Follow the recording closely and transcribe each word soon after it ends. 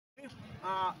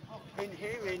in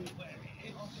here in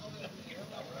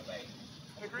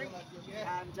Pickering,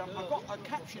 and I've got a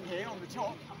caption here on the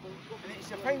top, and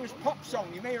it's a famous pop song.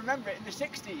 You may remember it in the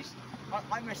 60s.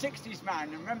 I'm a 60s man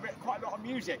and remember it quite a lot of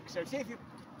music, so see if you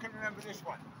can remember this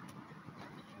one.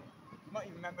 You might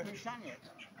even remember who sang it.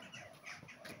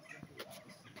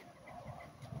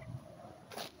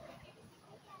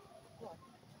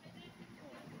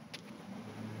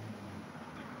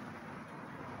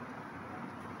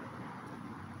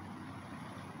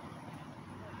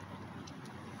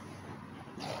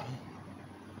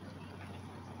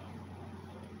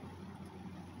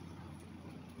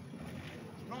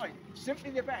 Right,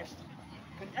 Simply the Best.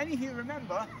 Can any of you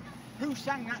remember who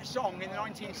sang that song in the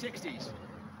 1960s?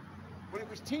 Well, it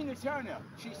was Tina Turner.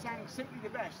 She sang Simply the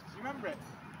Best. Do you remember it?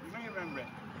 You may remember it.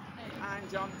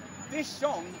 And this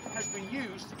song has been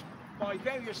used by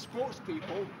various sports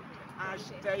people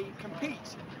as they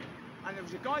compete. And there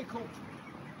was a guy called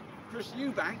Chris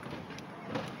Eubank,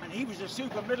 and he was a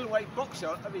super middleweight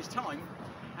boxer of his time,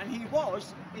 and he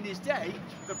was, in his day,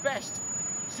 the best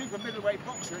super middleweight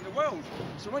boxer in the world.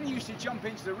 So when he used to jump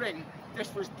into the ring,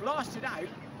 this was blasted out,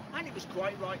 and it was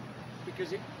quite right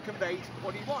because it conveyed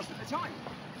what he was at the time.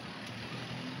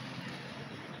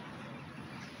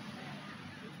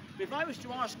 If I was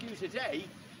to ask you today,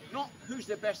 not who's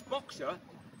the best boxer,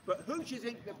 but who do you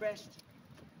think the best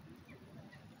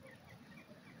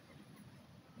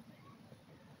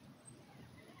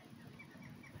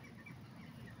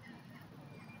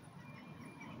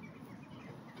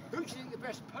who do you think the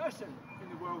best person in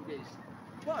the world is?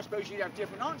 Well, I suppose you'd have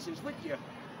different answers, wouldn't you?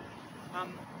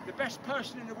 The best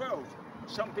person in the world.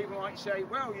 Some people might say,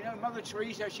 well, you know, Mother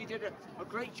Teresa, she did a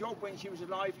great job when she was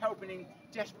alive helping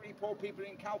desperately poor people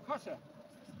in Calcutta.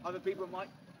 Other people might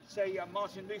say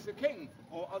Martin Luther King,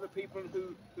 or other people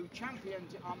who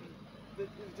championed the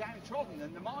downtrodden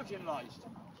and the marginalised.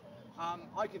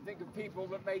 I can think of people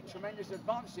that made tremendous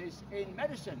advances in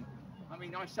medicine. I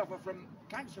mean, I suffer from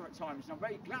cancer at times, and I'm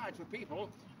very glad for people,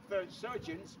 for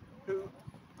surgeons who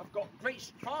have got great,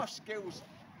 far skills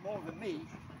more than me,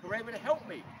 who are able to help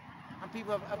me. And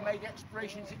people have made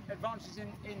advances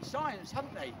in science,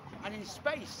 haven't they? And in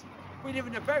space. We live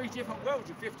in a very different world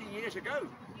to 50 years ago.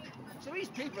 So these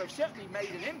people have certainly made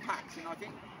an impact, and I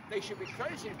think they should be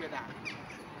credited with that.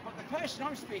 But the person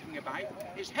I'm speaking about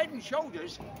is head and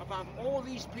shoulders above all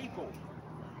these people.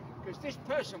 Because this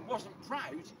person wasn't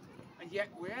proud, and yet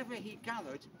wherever he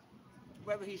gathered,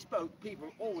 wherever he spoke,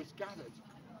 people always gathered.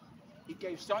 He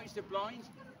gave sight to the blind,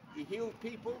 he healed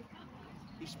people,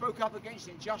 he spoke up against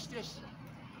injustice,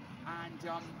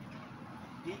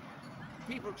 and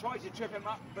people tried to trip him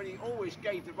up, but he always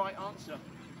gave the right answer.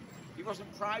 He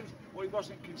wasn't proud, or he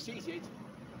wasn't conceited,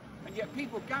 and yet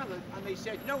people gathered and they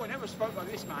said, no one ever spoke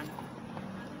like this man.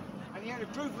 And he had a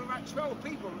group of about 12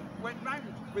 people that went round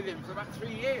with him for about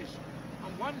 3 years,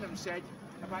 and one of them said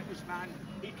about this man,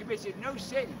 he committed no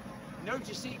sin, no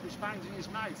deceit was found in his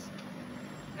mouth.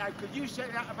 Now, could you say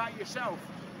that about yourself?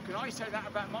 Can I say that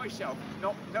about myself?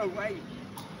 No way.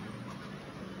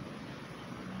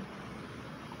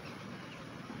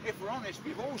 If we're honest,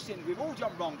 we've all sinned, we've all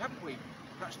done wrong, haven't we?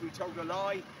 Perhaps we told a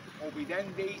lie, or we've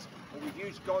envied, or we've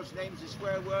used God's name as a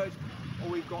swear word,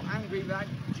 or we've got angry without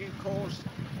due cause,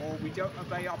 or we don't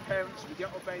obey our parents, we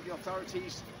don't obey the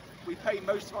authorities. We pay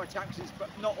most of our taxes, but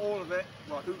not all of it.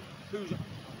 Well, who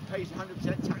pays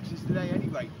 100% taxes today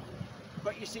anyway?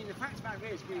 But you see, the fact of the matter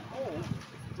is we've all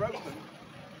broken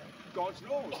God's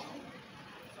laws.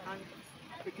 And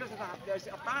because of that, there's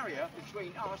a barrier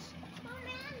between us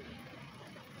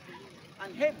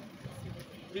and him.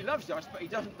 He loves us, but he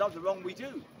doesn't love the wrong we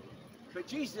do. But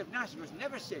Jesus of Nazareth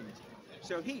never sinned,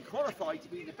 so he qualified to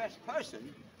be the best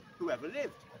person who ever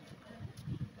lived.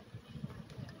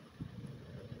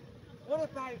 What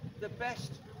about the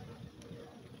best?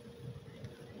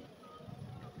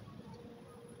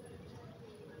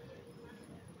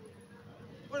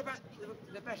 What about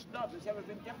the best love that's ever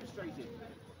been demonstrated?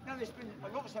 Now, there's been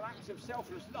lots of acts of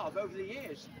selfless love over the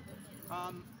years.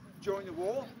 During the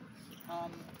war,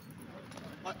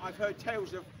 I've heard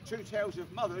true tales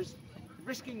of mothers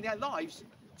risking their lives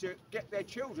to get their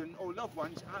children or loved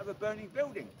ones out of a burning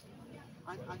building.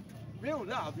 And real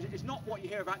love is not what you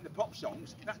hear about in the pop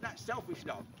songs. That's selfish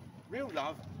love. Real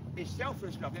love is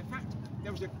selfless love. In fact,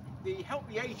 there was the Help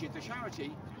the Aged, the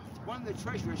charity. One of the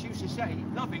treasurers used to say,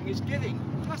 loving is giving.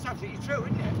 That's absolutely true,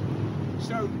 isn't it?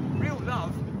 So real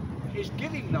love is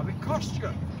giving love. It costs you.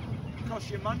 It costs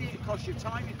you money, it costs you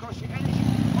time, it costs you energy.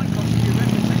 It might cost you your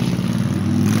reputation.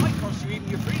 It might cost you even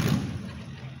your freedom.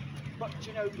 But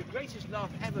you know, the greatest love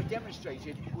ever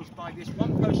demonstrated was by this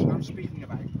one person I'm speaking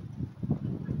about.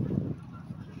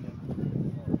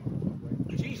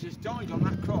 died on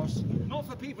that cross, not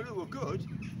for people who were good,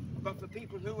 but for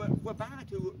people who were bad,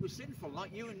 who were sinful,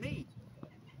 like you and me.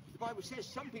 The Bible says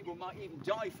some people might even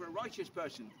die for a righteous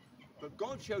person, but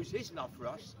God shows his love for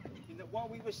us in that while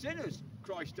we were sinners,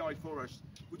 Christ died for us.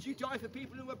 Would you die for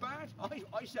people who were bad?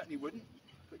 I certainly wouldn't.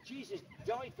 But Jesus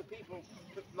died for people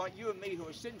like you and me who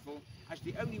are sinful as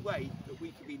the only way that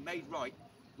we can be made right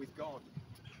with God.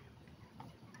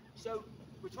 So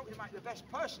we're talking about the best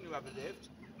person who ever lived,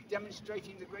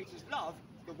 demonstrating the greatest love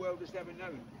the world has ever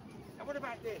known. And what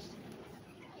about this?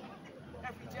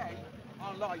 Every day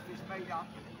our life is made up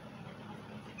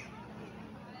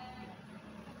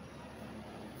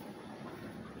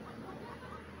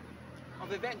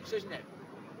of events, isn't it?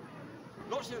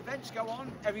 Lots of events go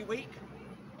on every week,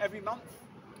 every month,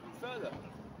 and further.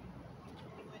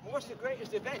 Well, what's the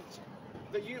greatest event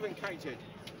that you've encountered?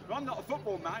 Well, I'm not a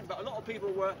football man, but a lot of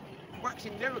people were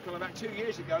waxing lyrical about 2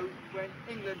 years ago when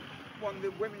England won the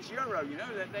Women's Euro, you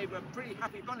know, that they were pretty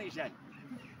happy bunnies then.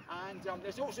 And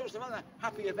there's all sorts of other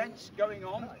happy events going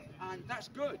on, and that's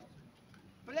good.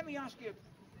 But let me ask you,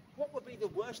 what would be the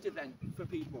worst event for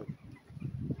people?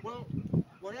 Well,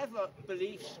 whatever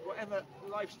beliefs, whatever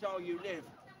lifestyle you live,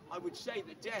 I would say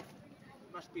that death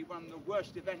must be one of the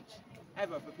worst events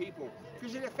ever for people,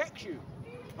 because it affects you.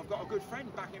 I've got a good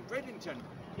friend back in Bridlington.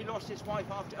 He lost his wife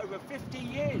after over 50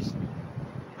 years.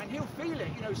 And he'll feel it.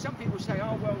 You know, some people say,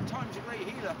 oh, well, time's a great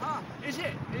healer. Ah, is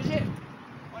it? Is it?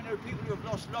 I know people who have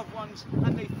lost loved ones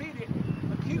and they feel it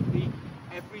acutely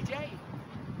every day.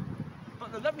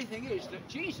 But the lovely thing is that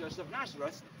Jesus of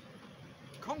Nazareth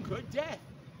conquered death.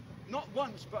 Not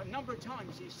once, but a number of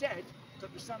times he said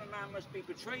that the Son of Man must be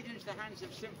betrayed into the hands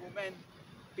of sinful men,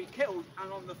 be killed,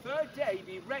 and on the third day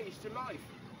be raised to life.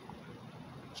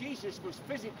 Jesus was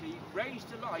physically raised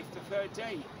to life the third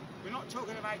day. We're not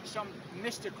talking about some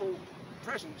mystical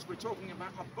presence, we're talking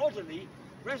about a bodily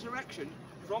resurrection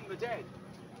from the dead.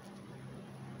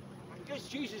 And because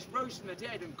Jesus rose from the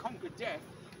dead and conquered death,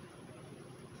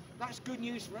 that's good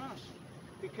news for us,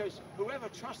 because whoever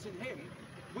trusts in him,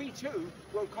 we too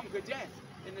will conquer death,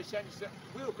 in the sense that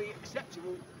we'll be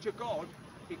acceptable to God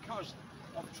because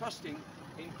of trusting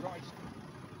in Christ.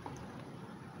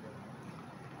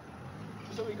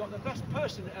 So we've got the best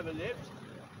person that ever lived,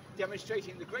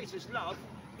 demonstrating the greatest love,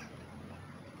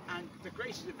 and the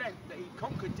greatest event that he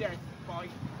conquered death by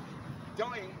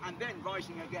dying and then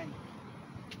rising again.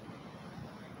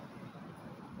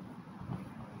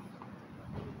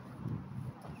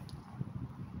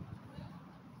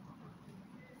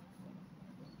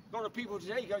 A lot of people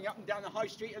today going up and down the high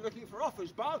street are looking for offers,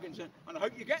 bargains, and I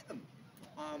hope you get them.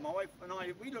 My wife and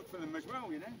I, we look for them as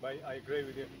well, you know. I agree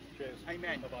with you. Cheers.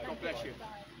 Amen. Bye-bye. God bless you.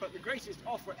 But the greatest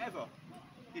offer ever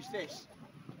is this.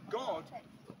 God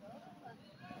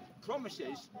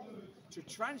promises to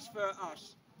transfer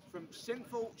us from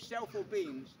sinful, selfful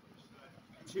beings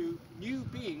to new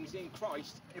beings in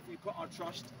Christ if we put our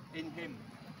trust in him.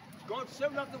 God so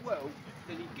loved the world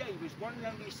that he gave his one and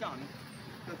only Son,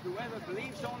 that whoever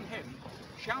believes on him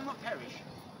shall not perish,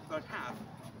 but have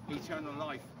eternal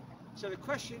life. So the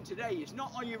question today is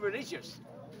not, are you religious?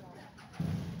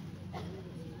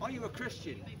 Are you a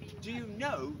Christian? Do you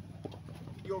know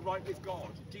you're right with God?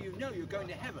 Do you know you're going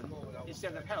to heaven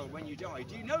instead of hell when you die?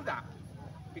 Do you know that?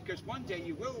 Because one day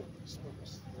you will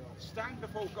stand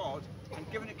before God and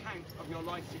give an account of your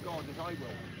life to God, as I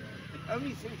will. And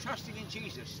only through trusting in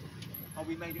Jesus are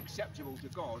we made acceptable to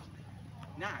God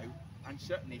now and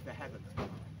certainly for heaven.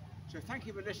 So thank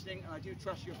you for listening, and I do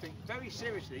trust you'll think very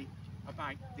seriously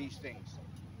about these things.